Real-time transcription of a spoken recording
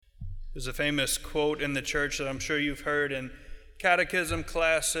There's a famous quote in the church that I'm sure you've heard in catechism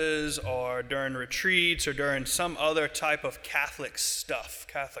classes or during retreats or during some other type of Catholic stuff,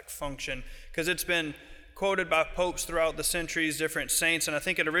 Catholic function, because it's been quoted by popes throughout the centuries, different saints, and I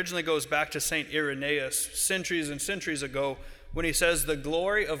think it originally goes back to St. Irenaeus centuries and centuries ago when he says, "The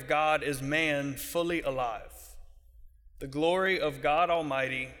glory of God is man fully alive." The glory of God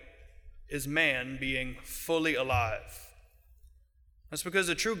Almighty is man being fully alive. That's because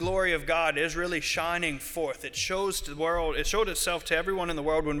the true glory of God is really shining forth. It shows to the world, it showed itself to everyone in the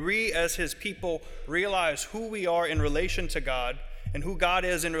world when we as his people realize who we are in relation to God and who God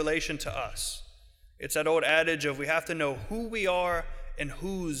is in relation to us. It's that old adage of we have to know who we are and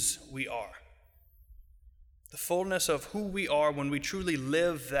whose we are. The fullness of who we are when we truly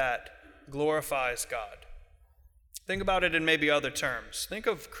live that glorifies God. Think about it in maybe other terms. Think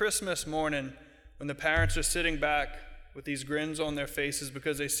of Christmas morning when the parents are sitting back with these grins on their faces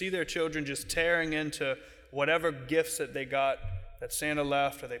because they see their children just tearing into whatever gifts that they got that Santa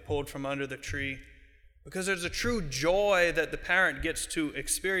left or they pulled from under the tree. Because there's a true joy that the parent gets to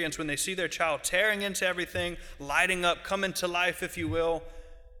experience when they see their child tearing into everything, lighting up, coming to life, if you will.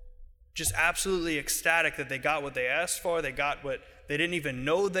 Just absolutely ecstatic that they got what they asked for, they got what they didn't even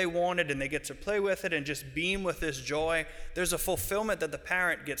know they wanted, and they get to play with it and just beam with this joy. There's a fulfillment that the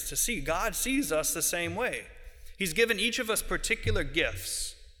parent gets to see. God sees us the same way. He's given each of us particular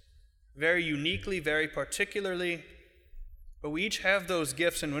gifts, very uniquely, very particularly, but we each have those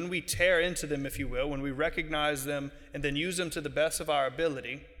gifts, and when we tear into them, if you will, when we recognize them and then use them to the best of our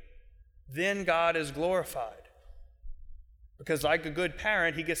ability, then God is glorified. Because like a good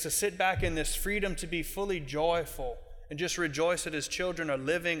parent, he gets to sit back in this freedom to be fully joyful and just rejoice that his children are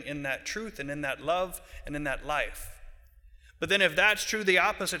living in that truth and in that love and in that life. But then if that's true, the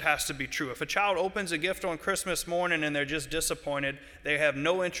opposite has to be true. If a child opens a gift on Christmas morning and they're just disappointed, they have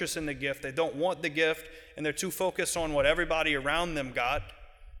no interest in the gift, they don't want the gift, and they're too focused on what everybody around them got.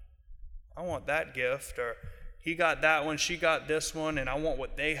 I want that gift, or he got that one, she got this one, and I want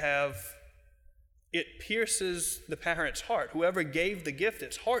what they have. It pierces the parent's heart. Whoever gave the gift,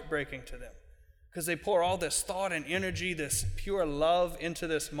 it's heartbreaking to them because they pour all this thought and energy, this pure love into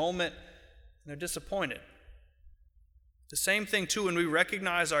this moment, and they're disappointed. The same thing, too, when we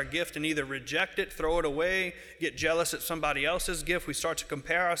recognize our gift and either reject it, throw it away, get jealous at somebody else's gift, we start to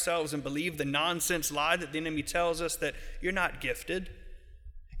compare ourselves and believe the nonsense lie that the enemy tells us that you're not gifted,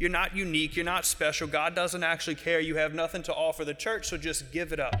 you're not unique, you're not special, God doesn't actually care, you have nothing to offer the church, so just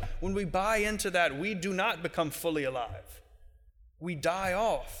give it up. When we buy into that, we do not become fully alive. We die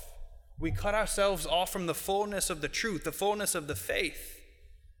off. We cut ourselves off from the fullness of the truth, the fullness of the faith.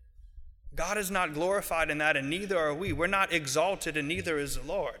 God is not glorified in that, and neither are we. We're not exalted, and neither is the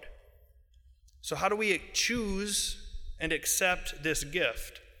Lord. So how do we choose and accept this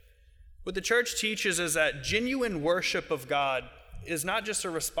gift? What the church teaches is that genuine worship of God is not just a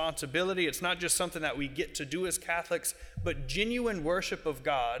responsibility, it's not just something that we get to do as Catholics, but genuine worship of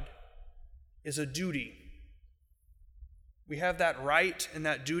God is a duty. We have that right and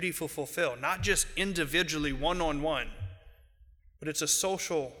that duty to fulfill, not just individually, one-on-one, but it's a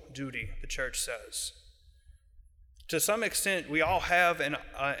social duty, the church says. To some extent, we all have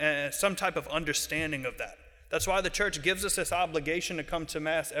some type of understanding of that. That's why the church gives us this obligation to come to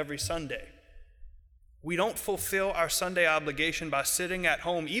Mass every Sunday. We don't fulfill our Sunday obligation by sitting at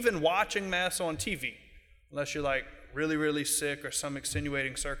home, even watching Mass on TV, unless you're like really, really sick or some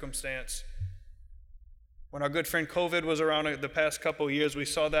extenuating circumstance. When our good friend COVID was around the past couple of years, we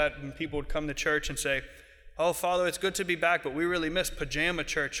saw that when people would come to church and say, "Oh, Father, it's good to be back, but we really miss pajama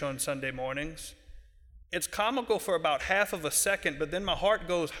church on Sunday mornings." It's comical for about half of a second, but then my heart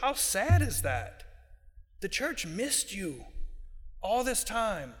goes, how sad is that? The church missed you all this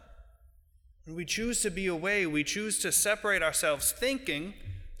time. When we choose to be away, we choose to separate ourselves, thinking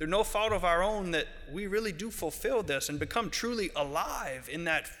through no fault of our own that we really do fulfill this and become truly alive in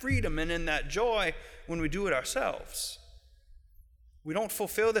that freedom and in that joy when we do it ourselves. We don't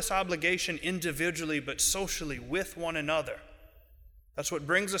fulfill this obligation individually, but socially with one another. That's what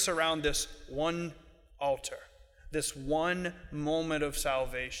brings us around this one altar, this one moment of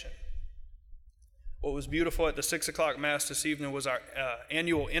salvation. What was beautiful at the 6 o'clock Mass this evening was our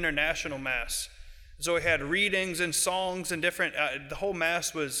annual International Mass. So we had readings and songs and different, the whole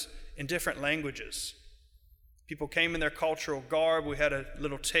Mass was in different languages. People came in their cultural garb. We had a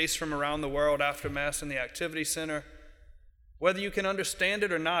little taste from around the world after Mass in the Activity Center. Whether you can understand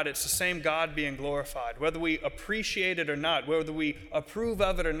it or not, it's the same God being glorified. Whether we appreciate it or not, whether we approve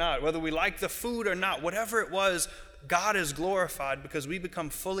of it or not, whether we like the food or not, whatever it was, God is glorified because we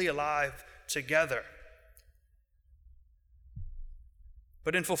become fully alive together.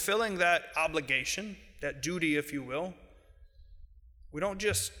 But in fulfilling that obligation, that duty, if you will, we don't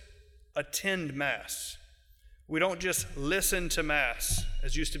just attend Mass. We don't just listen to Mass,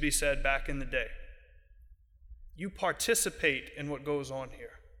 as used to be said back in the day. You participate in what goes on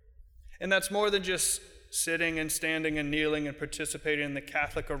here. And that's more than just sitting and standing and kneeling and participating in the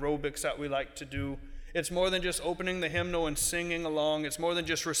Catholic aerobics that we like to do. It's more than just opening the hymnal and singing along. It's more than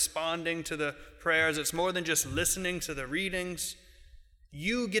just responding to the prayers. It's more than just listening to the readings.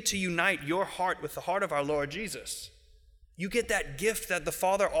 You get to unite your heart with the heart of our Lord Jesus. You get that gift that the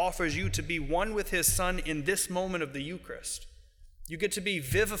Father offers you to be one with his Son in this moment of the Eucharist. You get to be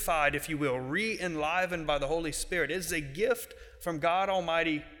vivified, if you will, re-enlivened by the Holy Spirit. It is a gift from God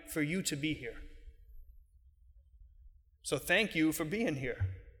Almighty for you to be here. So thank you for being here.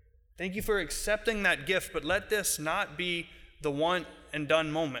 Thank you for accepting that gift, but let this not be the one and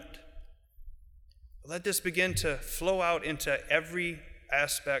done moment. Let this begin to flow out into every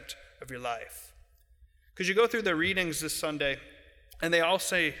aspect of your life. Because you go through the readings this Sunday, and they all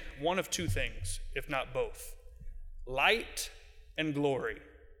say one of two things, if not both: light and glory.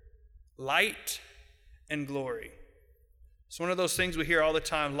 Light and glory. It's one of those things we hear all the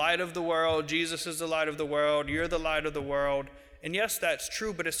time: light of the world, Jesus is the light of the world, you're the light of the world. And yes, that's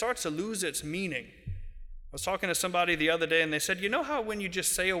true, but it starts to lose its meaning. I was talking to somebody the other day, and they said, you know how when you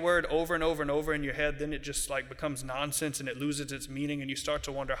just say a word over and over and over in your head, then it just like becomes nonsense and it loses its meaning, and you start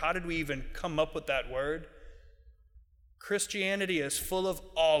to wonder, how did we even come up with that word? Christianity is full of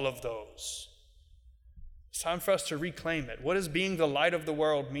all of those. It's time for us to reclaim it. What does being the light of the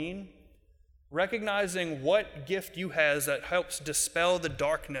world mean? Recognizing what gift you have that helps dispel the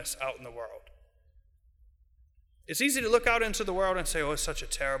darkness out in the world. It's easy to look out into the world and say, oh, it's such a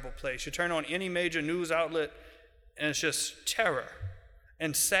terrible place. You turn on any major news outlet, and it's just terror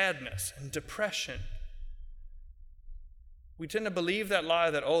and sadness and depression. We tend to believe that lie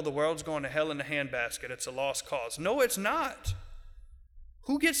that, oh, the world's going to hell in a handbasket. It's a lost cause. No, it's not.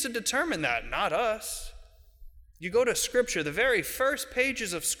 Who gets to determine that? Not us. You go to Scripture, the very first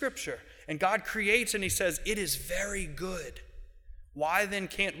pages of Scripture, and God creates and he says, it is very good. Why then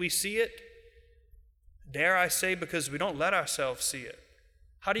can't we see it? Dare I say, because we don't let ourselves see it.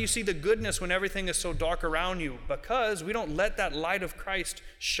 How do you see the goodness when everything is so dark around you? Because we don't let that light of Christ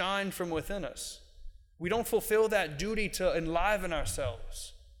shine from within us. We don't fulfill that duty to enliven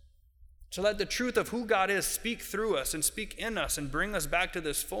ourselves, to let the truth of who God is speak through us and speak in us and bring us back to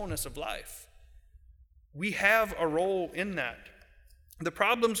this fullness of life. We have a role in that. The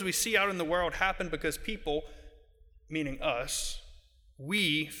problems we see out in the world happen because people, meaning us,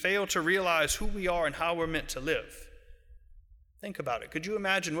 we fail to realize who we are and how we're meant to live. Think about it. Could you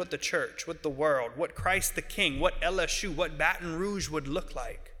imagine what the church, what the world, what Christ the King, what LSU, what Baton Rouge would look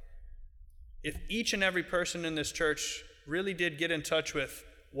like if each and every person in this church really did get in touch with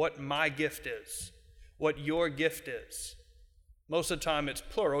what my gift is, what your gift is? Most of the time it's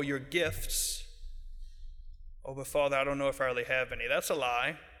plural, your gifts. Oh, but Father, I don't know if I really have any. That's a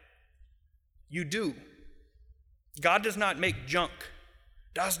lie. You do. God does not make junk.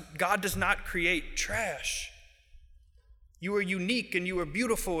 God does not create trash. You are unique and you are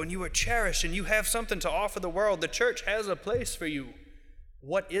beautiful and you are cherished and you have something to offer the world. The church has a place for you.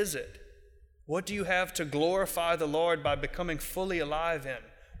 What is it? What do you have to glorify the Lord by becoming fully alive in?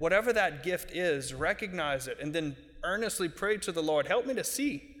 Whatever that gift is, recognize it and then earnestly pray to the Lord, help me to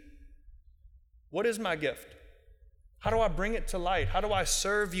see. What is my gift? How do I bring it to light? How do I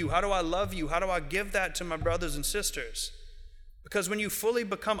serve you? How do I love you? How do I give that to my brothers and sisters? Because when you fully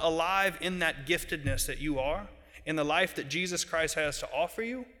become alive in that giftedness that you are, in the life that Jesus Christ has to offer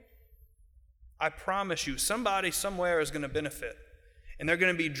you, I promise you, somebody somewhere is going to benefit, and they're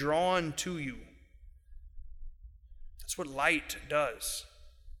going to be drawn to you. That's what light does.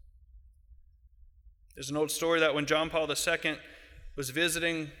 There's an old story that when John Paul II was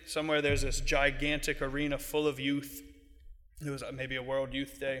visiting somewhere, there's this gigantic arena full of youth. It was maybe a World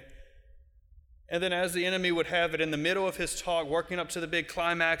Youth Day. And then as the enemy would have it, in the middle of his talk, working up to the big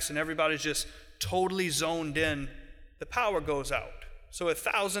climax, and everybody's just totally zoned in, the power goes out. So with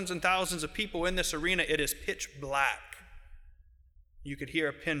thousands and thousands of people in this arena, it is pitch black. You could hear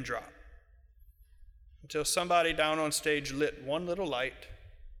a pin drop. Until somebody down on stage lit one little light,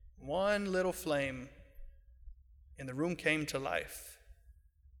 one little flame, and the room came to life.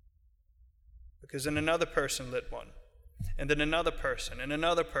 Because then another person lit one, and then another person, and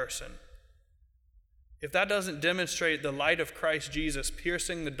another person. If that doesn't demonstrate the light of Christ Jesus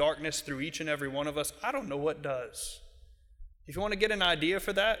piercing the darkness through each and every one of us, I don't know what does. If you want to get an idea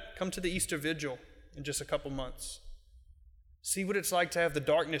for that, come to the Easter Vigil in just a couple months. See what it's like to have the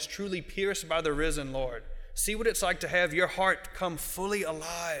darkness truly pierced by the risen Lord. See what it's like to have your heart come fully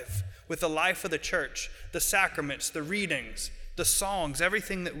alive with the life of the church, the sacraments, the readings, the songs,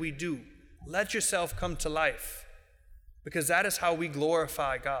 everything that we do. Let yourself come to life, because that is how we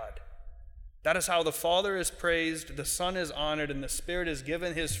glorify God. That is how the Father is praised, the Son is honored, and the Spirit is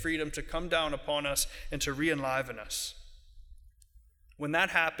given his freedom to come down upon us and to re-enliven us. When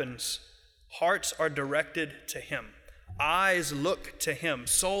that happens, hearts are directed to him. Eyes look to him.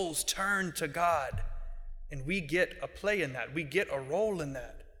 Souls turn to God. And we get a play in that. We get a role in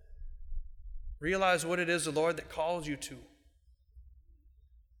that. Realize what it is the Lord that calls you to.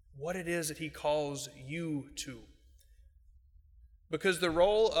 What it is that he calls you to. Because the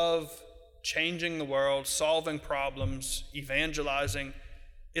role of changing the world, solving problems, evangelizing,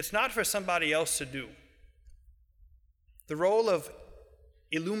 it's not for somebody else to do. The role of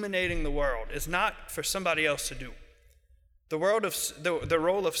illuminating the world is not for somebody else to do. The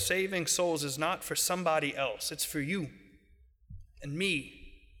role of saving souls is not for somebody else. It's for you and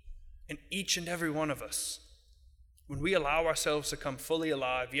me and each and every one of us. When we allow ourselves to come fully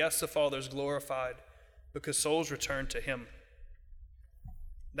alive, yes, the Father is glorified because souls return to him.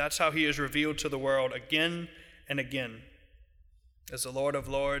 That's how he is revealed to the world again and again as the Lord of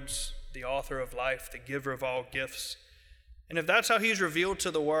Lords, the author of life, the giver of all gifts. And if that's how he's revealed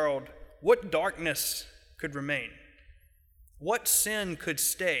to the world, what darkness could remain? What sin could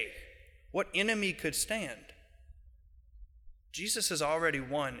stay? What enemy could stand? Jesus has already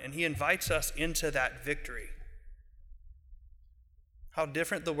won, and he invites us into that victory. How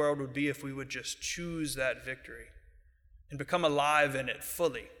different the world would be if we would just choose that victory and become alive in it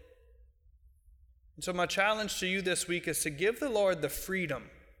fully. And so my challenge to you this week is to give the Lord the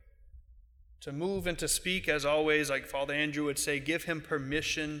freedom to move and to speak, as always, like Father Andrew would say, give him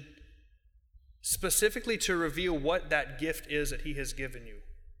permission specifically to reveal what that gift is that he has given you.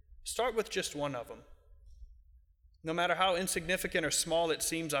 Start with just one of them. No matter how insignificant or small it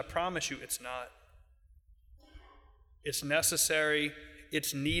seems, I promise you it's not. It's necessary,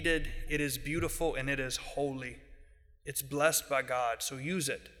 it's needed, it is beautiful, and it is holy. It's blessed by God, so use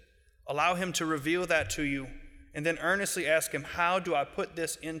it. Allow him to reveal that to you, and then earnestly ask him, how do I put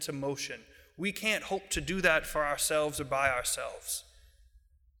this into motion? We can't hope to do that for ourselves or by ourselves.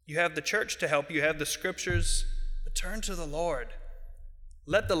 You have the church to help, you have the scriptures, but turn to the Lord.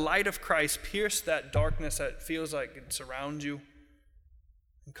 Let the light of Christ pierce that darkness that feels like it surrounds you,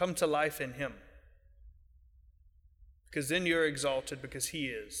 and come to life in him. Because then you're exalted because he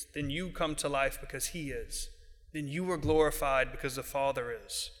is. Then you come to life because he is. Then you are glorified because the Father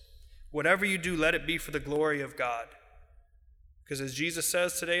is. Whatever you do, let it be for the glory of God. Because as Jesus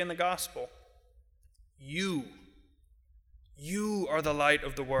says today in the gospel, you are the light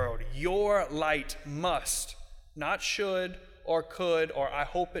of the world. Your light must, not should or could or I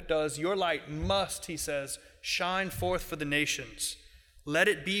hope it does, your light must, he says, shine forth for the nations. Let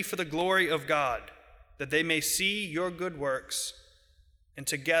it be for the glory of God, that they may see your good works, and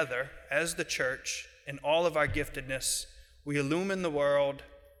together, as the church, in all of our giftedness, we illumine the world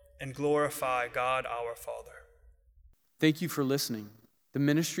and glorify God our Father. Thank you for listening. The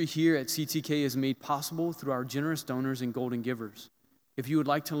ministry here at CTK is made possible through our generous donors and golden givers. If you would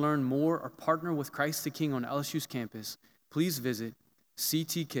like to learn more or partner with Christ the King on LSU's campus, please visit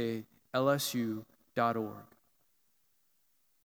ctklsu.org.